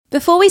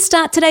Before we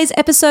start today's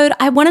episode,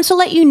 I wanted to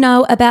let you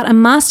know about a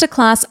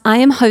masterclass I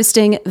am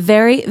hosting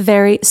very,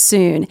 very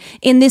soon.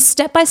 In this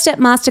step-by-step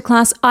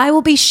masterclass, I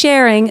will be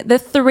sharing the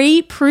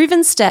 3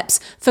 proven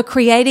steps for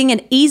creating an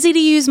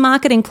easy-to-use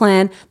marketing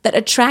plan that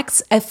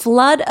attracts a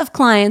flood of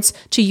clients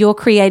to your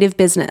creative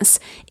business.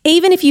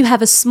 Even if you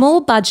have a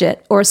small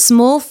budget or a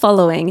small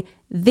following,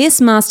 this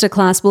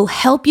masterclass will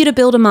help you to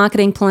build a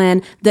marketing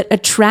plan that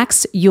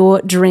attracts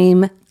your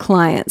dream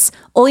clients.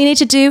 All you need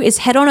to do is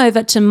head on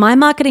over to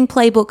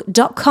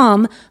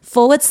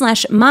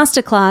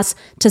mymarketingplaybook.com/masterclass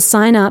to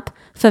sign up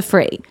for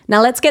free.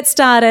 Now let's get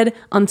started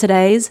on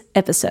today's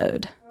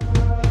episode.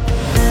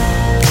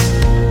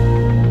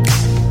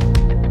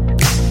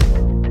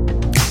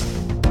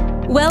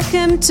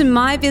 Welcome to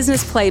My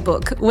Business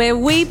Playbook, where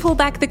we pull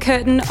back the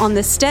curtain on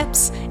the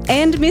steps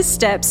and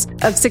missteps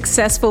of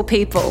successful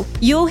people.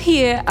 You'll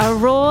hear a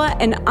raw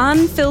and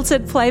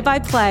unfiltered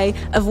play-by-play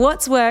of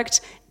what's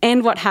worked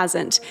and what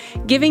hasn't,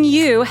 giving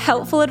you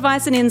helpful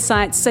advice and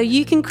insights so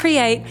you can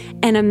create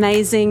an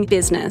amazing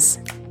business.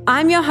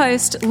 I'm your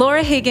host,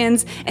 Laura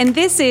Higgins, and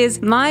this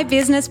is My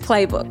Business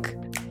Playbook.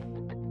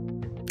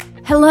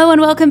 Hello and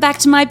welcome back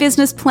to My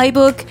Business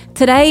Playbook.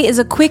 Today is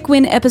a quick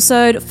win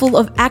episode full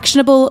of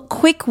actionable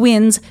quick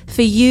wins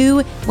for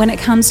you when it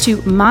comes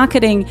to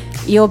marketing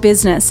your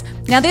business.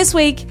 Now last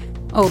week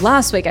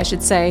I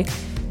should say,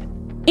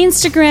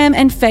 Instagram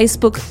and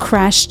Facebook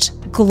crashed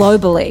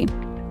globally.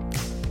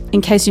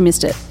 In case you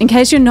missed it, in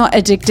case you're not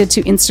addicted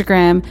to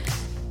Instagram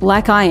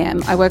like I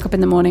am, I woke up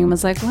in the morning and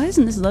was like, why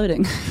isn't this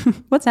loading?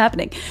 What's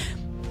happening?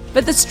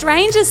 But the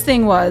strangest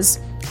thing was,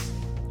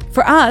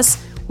 for us,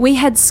 we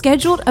had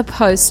scheduled a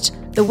post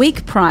the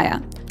week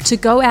prior to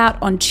go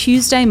out on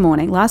Tuesday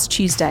morning, last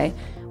Tuesday,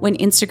 when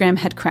Instagram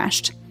had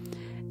crashed,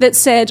 that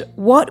said,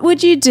 what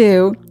would you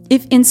do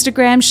if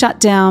Instagram shut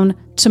down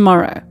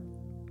tomorrow?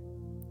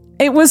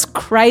 It was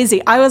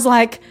crazy. I was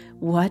like,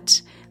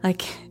 what?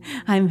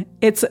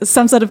 It's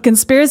some sort of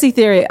conspiracy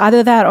theory,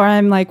 either that or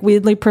I'm like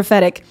weirdly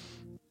prophetic.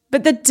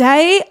 But the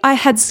day I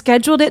had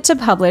scheduled it to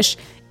publish,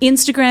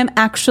 Instagram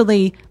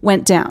actually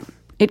went down.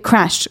 It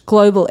crashed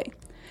globally.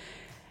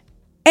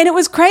 And it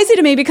was crazy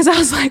to me because I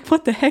was like,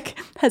 what the heck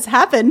has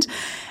happened?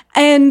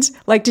 And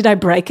did I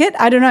break it?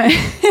 I don't know.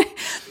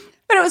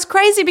 But it was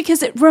crazy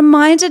because it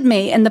reminded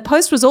me, and the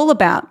post was all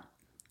about,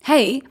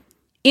 hey,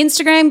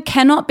 Instagram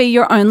cannot be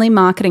your only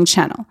marketing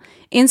channel.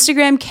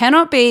 Instagram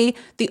cannot be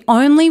the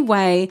only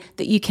way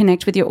that you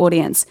connect with your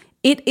audience.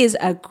 It is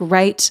a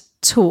great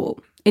tool.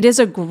 It is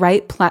a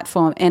great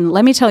platform. And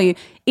let me tell you,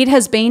 it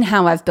has been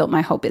how I've built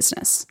my whole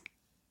business.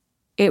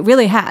 It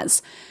really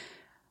has.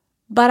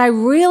 But I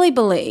really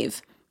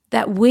believe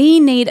that we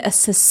need a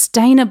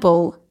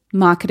sustainable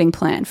marketing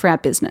plan for our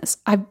business.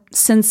 I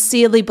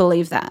sincerely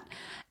believe that.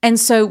 And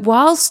so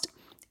whilst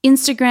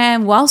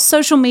Instagram, whilst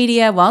social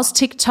media, whilst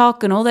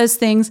TikTok and all those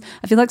things,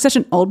 I feel like such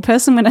an old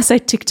person when I say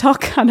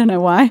TikTok, I don't know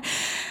why.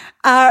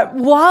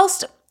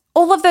 Whilst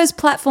all of those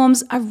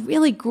platforms are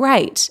really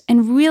great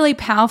and really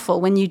powerful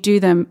when you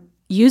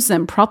use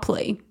them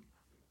properly,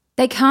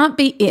 they can't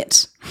be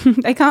it.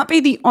 They can't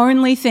be the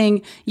only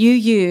thing you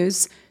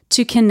use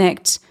to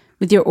connect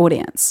with your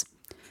audience.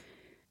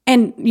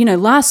 And,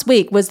 last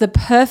week was the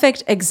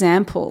perfect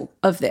example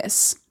of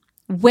this.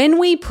 When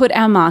we put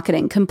our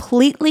marketing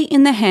completely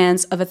in the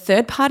hands of a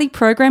third-party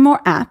program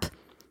or app,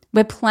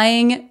 we're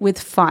playing with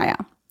fire.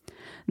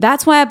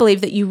 That's why I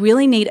believe that you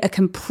really need a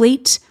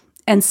complete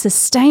and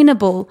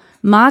sustainable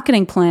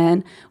marketing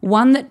plan,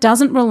 one that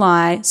doesn't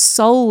rely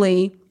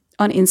solely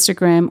on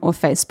Instagram or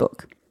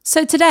Facebook.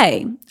 So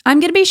today, I'm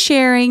going to be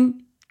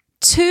sharing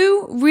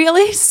 2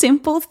 really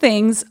simple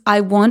things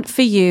I want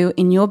for you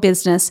in your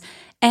business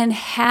and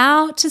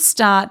how to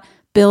start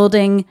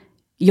building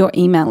your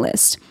email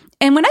list.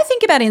 And when I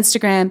think about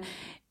Instagram,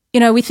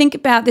 we think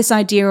about this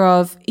idea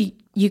of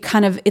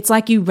it's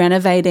like you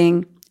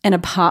renovating an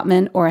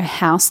apartment or a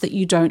house that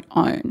you don't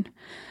own.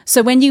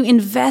 So when you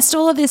invest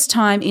all of this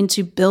time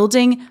into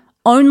building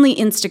only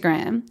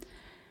Instagram,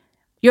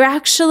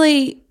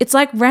 it's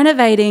like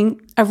renovating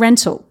a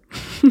rental.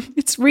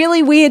 It's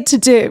really weird to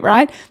do,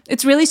 right?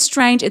 It's really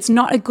strange. It's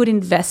not a good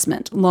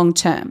investment long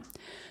term.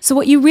 So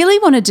what you really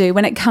want to do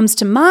when it comes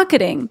to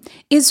marketing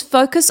is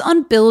focus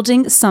on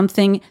building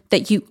something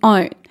that you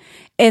own.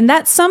 And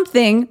that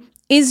something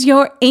is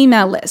your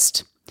email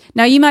list.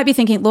 Now you might be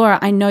thinking, Laura,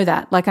 I know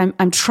that,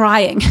 I'm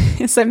trying.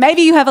 So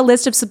maybe you have a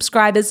list of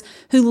subscribers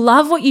who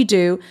love what you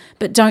do,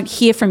 but don't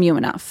hear from you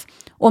enough.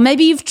 Or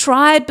maybe you've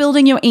tried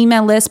building your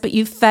email list, but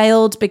you've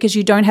failed because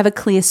you don't have a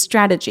clear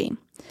strategy.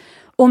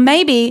 Or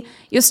maybe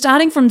you're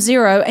starting from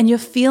zero and you're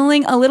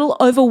feeling a little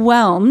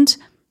overwhelmed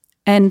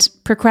and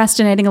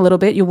procrastinating a little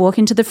bit. You're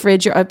walking to the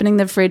fridge, you're opening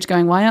the fridge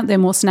going, why aren't there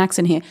more snacks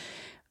in here?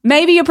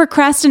 Maybe you're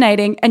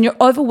procrastinating and you're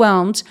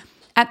overwhelmed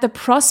at the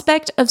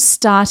prospect of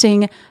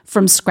starting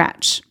from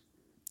scratch.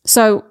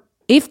 So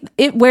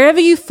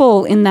wherever you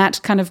fall in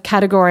that kind of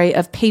category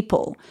of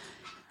people,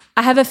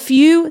 I have a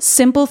few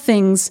simple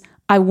things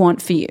I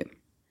want for you.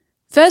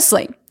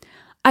 Firstly,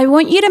 I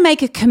want you to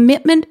make a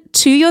commitment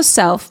to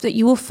yourself that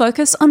you will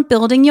focus on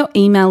building your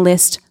email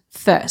list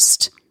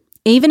first.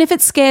 Even if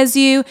it scares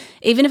you,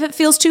 even if it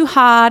feels too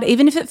hard,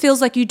 even if it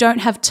feels like you don't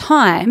have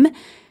time,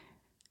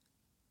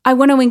 I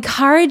want to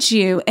encourage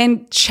you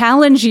and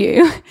challenge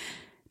you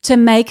to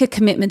make a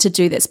commitment to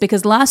do this,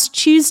 because last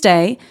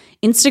Tuesday,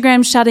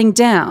 Instagram shutting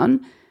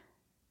down,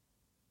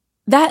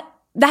 that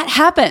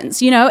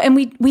happens, and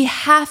we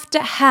have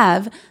to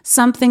have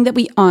something that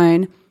we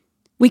own.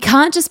 We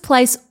can't just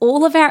place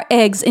all of our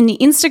eggs in the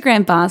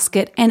Instagram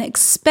basket and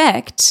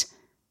expect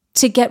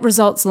to get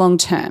results long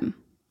term.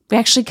 We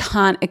actually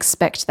can't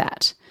expect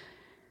that.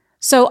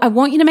 So I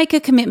want you to make a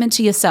commitment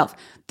to yourself.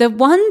 The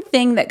one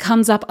thing that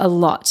comes up a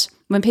lot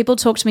when people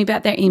talk to me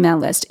about their email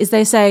list is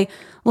they say,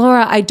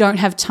 Laura, I don't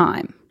have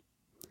time.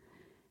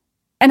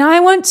 And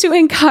I want to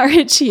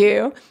encourage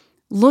you,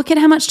 look at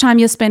how much time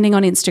you're spending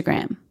on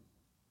Instagram.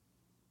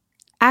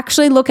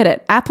 Actually look at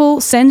it. Apple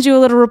sends you a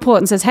little report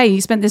and says, hey,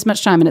 you spent this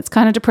much time, and it's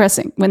kind of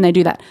depressing when they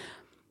do that.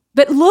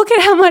 But look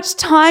at how much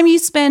time you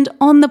spend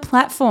on the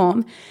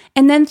platform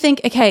and then think,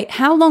 okay,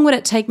 how long would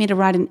it take me to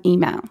write an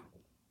email?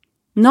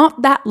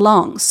 Not that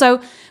long.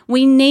 So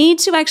we need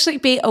to actually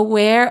be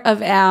aware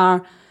of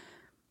our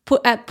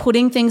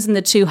putting things in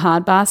the too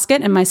hard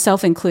basket, and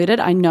myself included.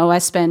 I know I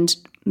spend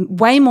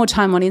way more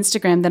time on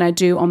Instagram than I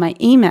do on my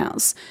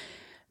emails.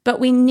 But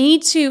we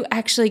need to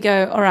actually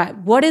go, all right,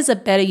 what is a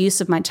better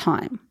use of my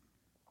time?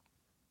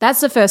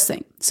 That's the first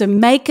thing. So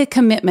make a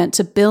commitment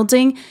to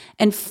building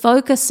and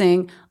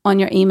focusing on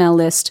your email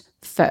list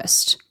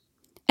first.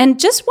 And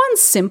just one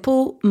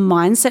simple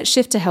mindset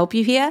shift to help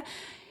you here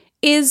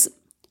is,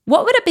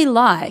 what would it be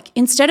like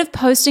instead of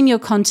posting your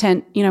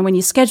content, when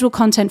you schedule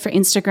content for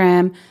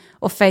Instagram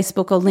or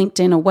Facebook or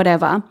LinkedIn or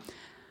whatever,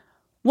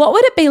 what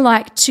would it be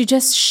like to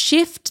just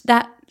shift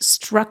that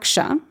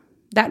structure,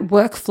 that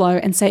workflow,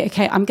 and say,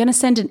 okay, I'm going to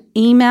send an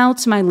email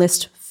to my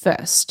list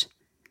first?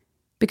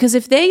 Because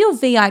if they're your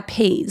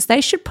VIPs,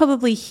 they should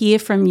probably hear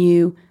from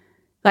you.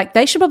 Like,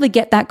 they should probably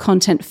get that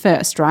content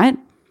first, right?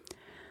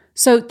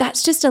 So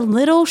that's just a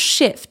little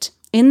shift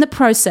in the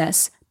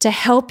process to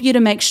help you to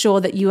make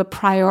sure that you are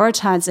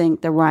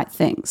prioritizing the right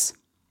things.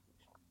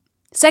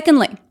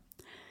 Secondly,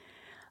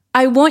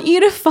 I want you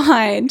to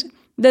find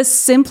the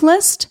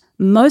simplest,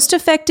 most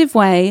effective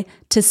way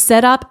to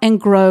set up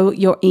and grow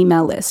your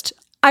email list.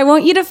 I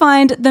want you to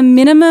find the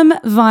minimum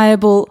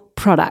viable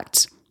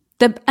product.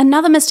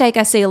 Another mistake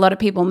I see a lot of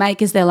people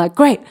make is they're like,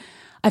 great,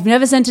 I've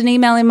never sent an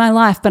email in my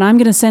life, but I'm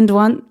going to send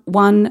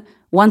one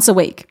once a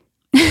week.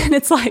 And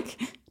it's like,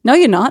 no,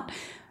 you're not.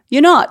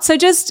 You're not. So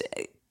just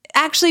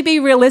actually be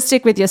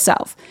realistic with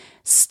yourself.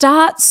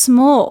 Start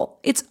small.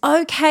 It's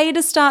okay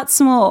to start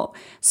small.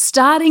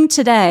 Starting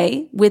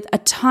today with a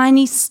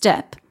tiny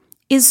step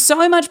is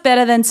so much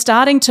better than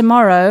starting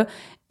tomorrow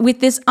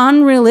with this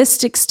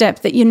unrealistic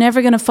step that you're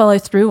never going to follow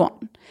through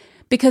on.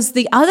 Because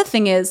the other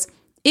thing is,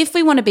 if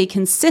we want to be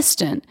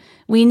consistent,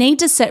 we need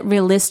to set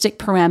realistic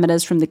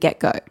parameters from the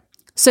get-go.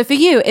 So for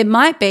you, it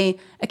might be,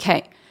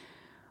 okay,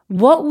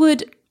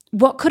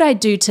 what could I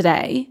do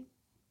today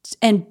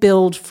and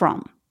build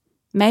from?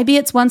 Maybe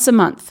it's once a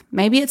month.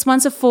 Maybe it's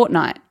once a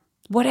fortnight.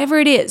 Whatever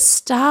it is,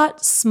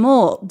 start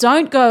small.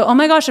 Don't go, oh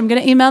my gosh, I'm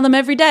going to email them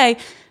every day.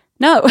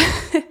 No.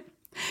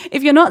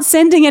 If you're not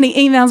sending any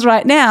emails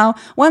right now,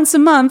 once a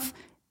month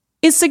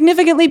is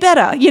significantly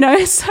better,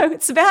 So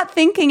it's about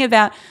thinking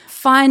about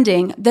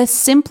finding the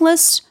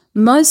simplest,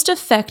 most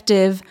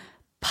effective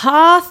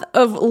path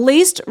of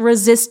least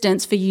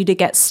resistance for you to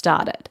get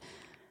started.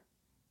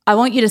 I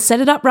want you to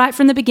set it up right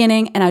from the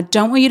beginning, and I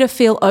don't want you to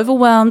feel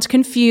overwhelmed,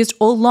 confused,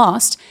 or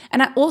lost.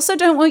 And I also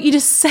don't want you to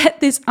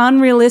set this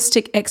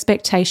unrealistic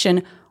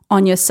expectation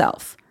on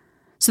yourself.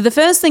 So the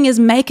first thing is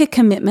make a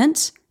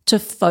commitment to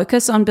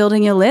focus on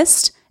building your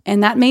list,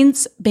 and that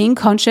means being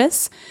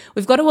conscious.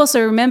 We've got to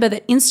also remember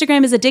that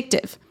Instagram is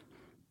addictive.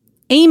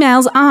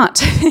 Emails aren't.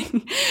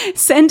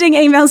 Sending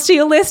emails to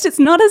your list, it's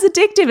not as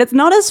addictive. It's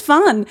not as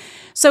fun.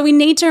 So we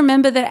need to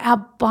remember that our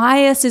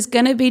bias is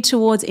going to be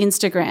towards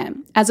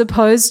Instagram as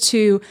opposed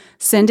to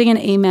sending an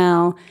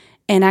email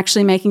and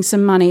actually making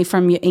some money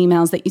from your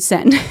emails that you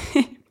send.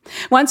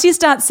 Once you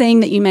start seeing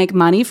that you make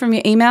money from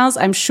your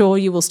emails, I'm sure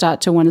you will start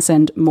to want to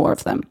send more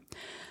of them.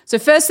 So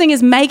first thing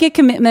is make a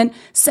commitment.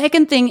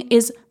 Second thing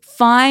is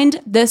find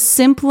the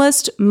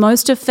simplest,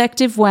 most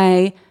effective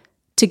way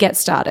to get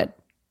started.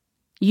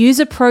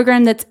 Use a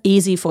program that's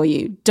easy for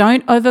you.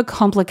 Don't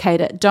overcomplicate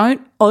it.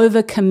 Don't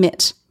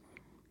overcommit.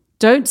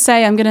 Don't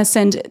say, I'm going to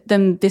send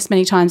them this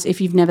many times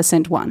if you've never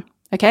sent one,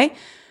 okay?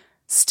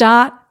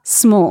 Start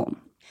small.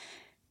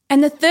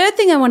 And the third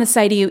thing I want to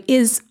say to you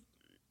is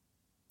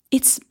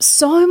it's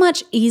so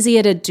much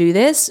easier to do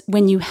this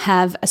when you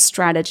have a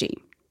strategy,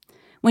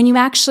 when you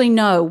actually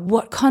know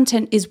what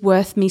content is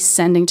worth me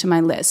sending to my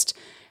list.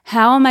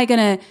 How am I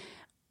going to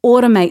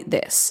automate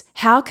this?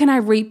 How can I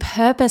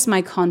repurpose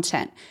my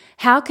content?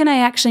 How can I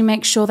actually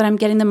make sure that I'm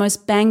getting the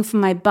most bang for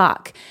my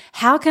buck?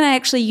 How can I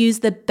actually use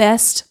the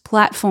best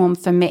platform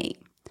for me?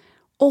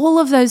 All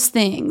of those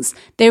things,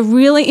 they're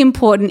really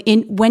important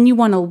when you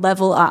want to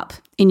level up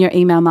in your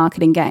email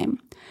marketing game.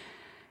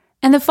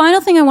 And the final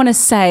thing I want to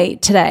say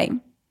today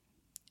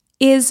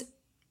is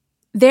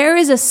There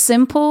is a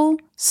simple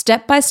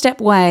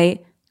step-by-step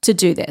way to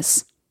do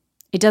this.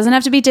 It doesn't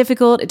have to be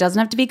difficult. It doesn't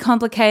have to be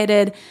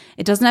complicated.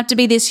 It doesn't have to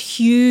be this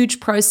huge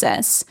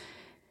process.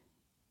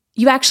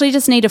 You actually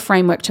just need a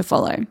framework to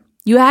follow.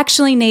 You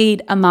actually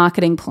need a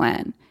marketing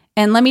plan.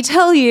 And let me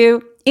tell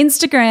you,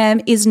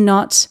 Instagram is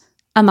not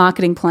a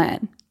marketing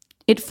plan.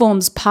 It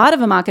forms part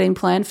of a marketing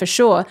plan for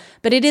sure,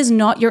 but it is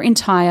not your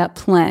entire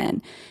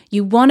plan.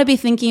 You want to be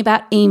thinking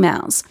about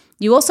emails.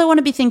 You also want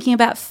to be thinking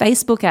about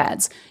Facebook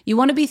ads. You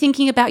want to be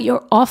thinking about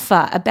your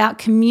offer, about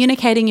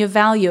communicating your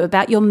value,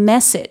 about your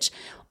message.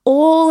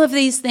 All of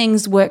these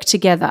things work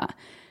together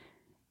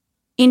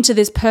into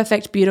this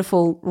perfect,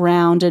 beautiful,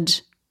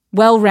 rounded,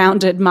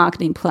 well-rounded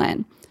marketing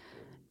plan.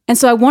 And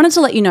so I wanted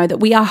to let you know that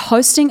we are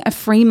hosting a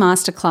free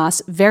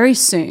masterclass very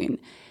soon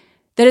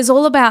that is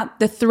all about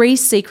the 3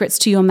 secrets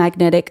to your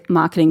magnetic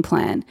marketing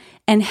plan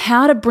and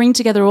how to bring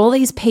together all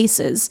these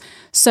pieces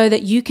so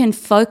that you can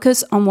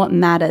focus on what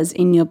matters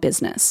in your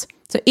business.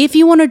 So if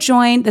you want to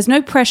join, there's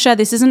no pressure.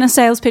 This isn't a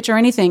sales pitch or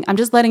anything. I'm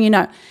just letting you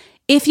know.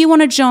 If you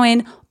want to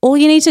join, all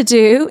you need to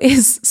do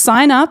is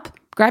sign up,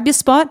 grab your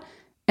spot,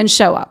 and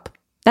show up.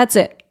 That's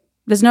it.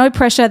 There's no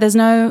pressure. There's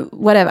no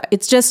whatever.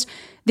 It's just,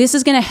 this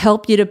is going to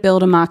help you to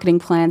build a marketing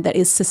plan that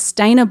is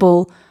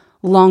sustainable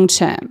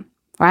long-term,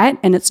 right?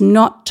 And it's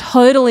not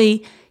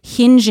totally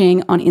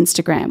hinging on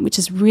Instagram, which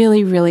is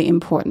really, really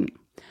important.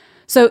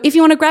 So if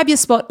you want to grab your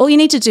spot, all you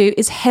need to do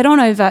is head on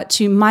over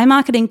to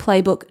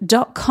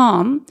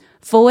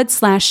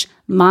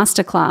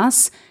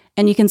mymarketingplaybook.com/masterclass,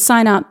 and you can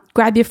sign up,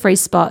 grab your free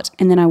spot,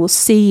 and then I will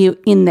see you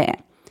in there.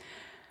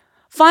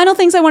 Final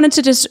things I want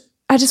to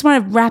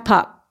wrap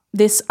up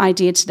this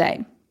idea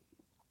today.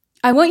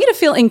 I want you to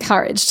feel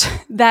encouraged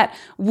that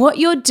what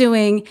you're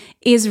doing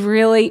is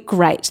really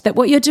great, that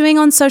what you're doing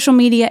on social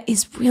media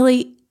is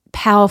really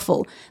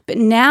powerful. But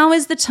now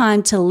is the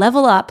time to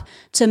level up,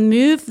 to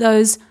move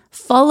those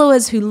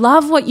followers who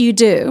love what you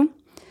do,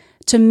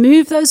 to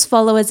move those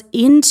followers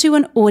into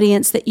an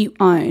audience that you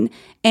own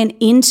and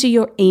into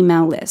your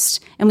email list.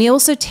 And we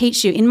also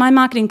teach you, in my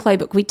marketing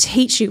playbook, we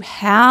teach you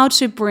how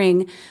to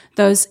bring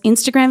those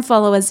Instagram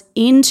followers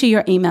into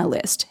your email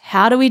list.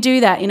 How do we do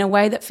that in a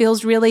way that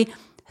feels really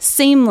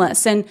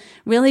seamless and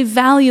really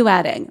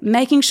value-adding,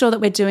 making sure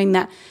that we're doing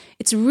that?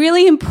 It's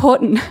really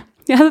important.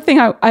 The other thing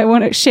I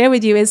want to share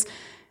with you is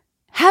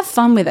have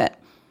fun with it.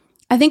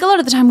 I think a lot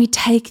of the time we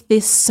take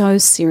this so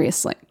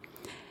seriously.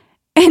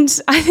 And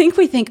I think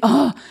we think,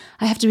 oh,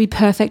 I have to be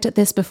perfect at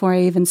this before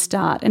I even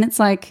start. And it's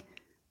like,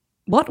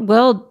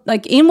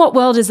 in what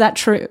world is that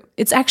true?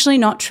 It's actually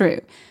not true.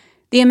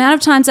 The amount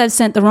of times I've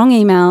sent the wrong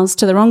emails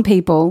to the wrong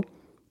people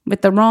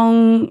with the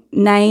wrong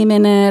name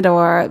in it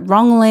or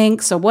wrong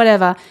links or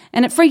whatever,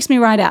 and it freaks me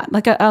right out.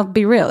 Like, I'll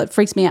be real, it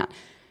freaks me out.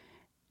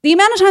 The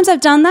amount of times I've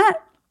done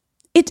that,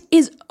 it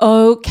is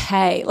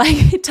okay.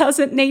 Like, it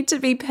doesn't need to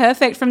be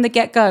perfect from the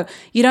get-go.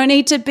 You don't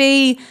need to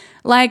be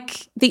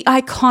like the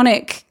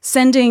iconic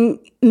sending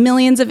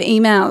millions of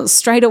emails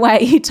straight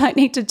away. You don't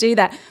need to do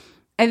that.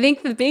 I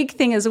think the big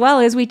thing as well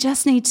is we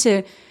just need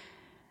to,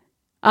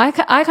 I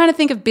kind of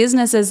think of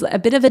business as a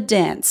bit of a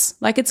dance.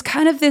 Like, it's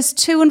kind of this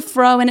to and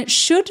fro, and it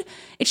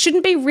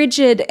shouldn't be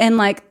rigid and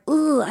like,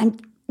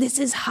 this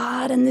is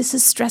hard and this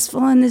is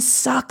stressful and this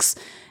sucks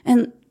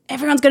and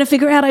everyone's going to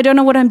figure out I don't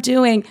know what I'm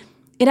doing.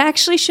 It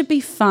actually should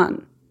be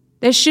fun.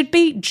 There should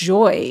be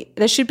joy.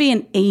 There should be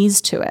an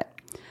ease to it.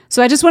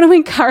 So I just want to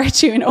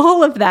encourage you in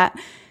all of that.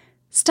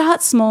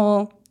 Start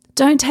small.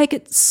 Don't take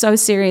it so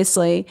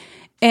seriously.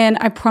 And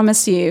I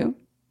promise you,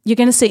 you're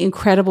going to see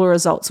incredible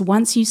results.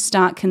 Once you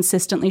start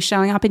consistently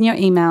showing up in your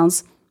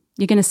emails,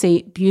 you're going to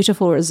see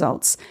beautiful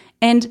results.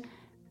 And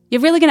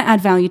you're really going to add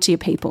value to your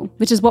people,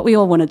 which is what we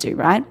all want to do,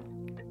 right?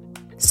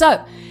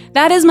 So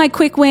that is my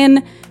quick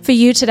win for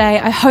you today.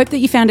 I hope that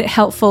you found it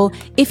helpful.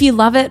 If you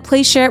love it,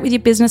 please share it with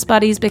your business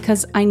buddies,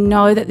 because I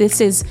know that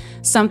this is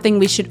something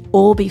we should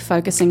all be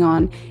focusing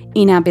on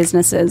in our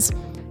businesses.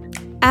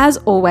 As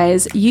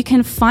always, you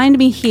can find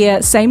me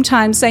here, same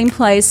time, same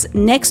place,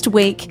 next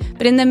week.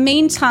 But in the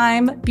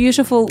meantime,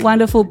 beautiful,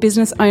 wonderful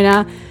business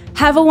owner,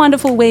 have a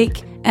wonderful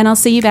week, and I'll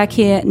see you back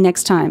here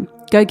next time.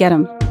 Go get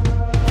 'em.